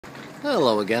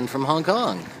Hello again from Hong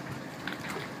Kong.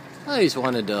 I just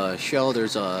wanted to show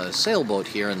there's a sailboat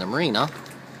here in the marina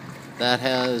that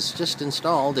has just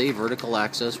installed a vertical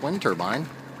axis wind turbine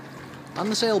on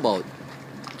the sailboat.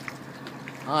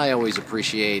 I always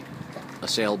appreciate a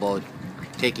sailboat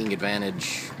taking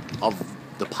advantage of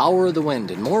the power of the wind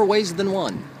in more ways than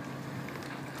one.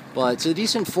 But it's a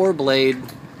decent 4-blade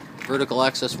vertical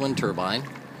axis wind turbine.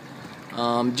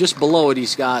 Just below it,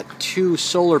 he's got 2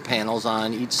 solar panels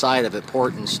on each side of it,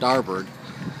 port and starboard.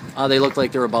 They look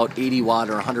like they're about 80 watt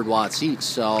or 100 watts each,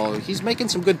 so he's making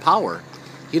some good power.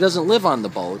 He doesn't live on the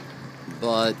boat,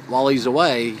 but while he's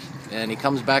away and he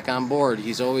comes back on board,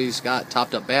 he's always got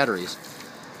topped up batteries.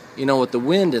 You know, with the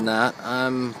wind in that,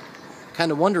 I'm kind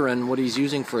of wondering what he's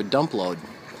using for a dump load.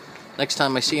 Next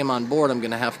time I see him on board, I'm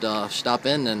going to have to stop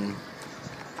in and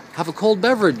have a cold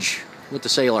beverage with the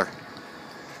sailor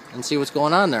and see what's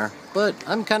going on there. But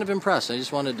I'm kind of impressed. I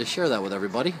just wanted to share that with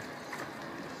everybody.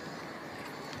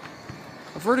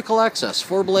 A vertical axis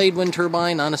 4-blade wind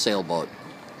turbine on a sailboat.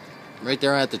 Right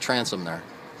there at the transom there.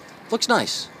 Looks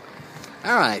nice.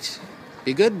 Alright.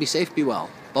 Be good, be safe, be well.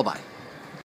 Bye-bye.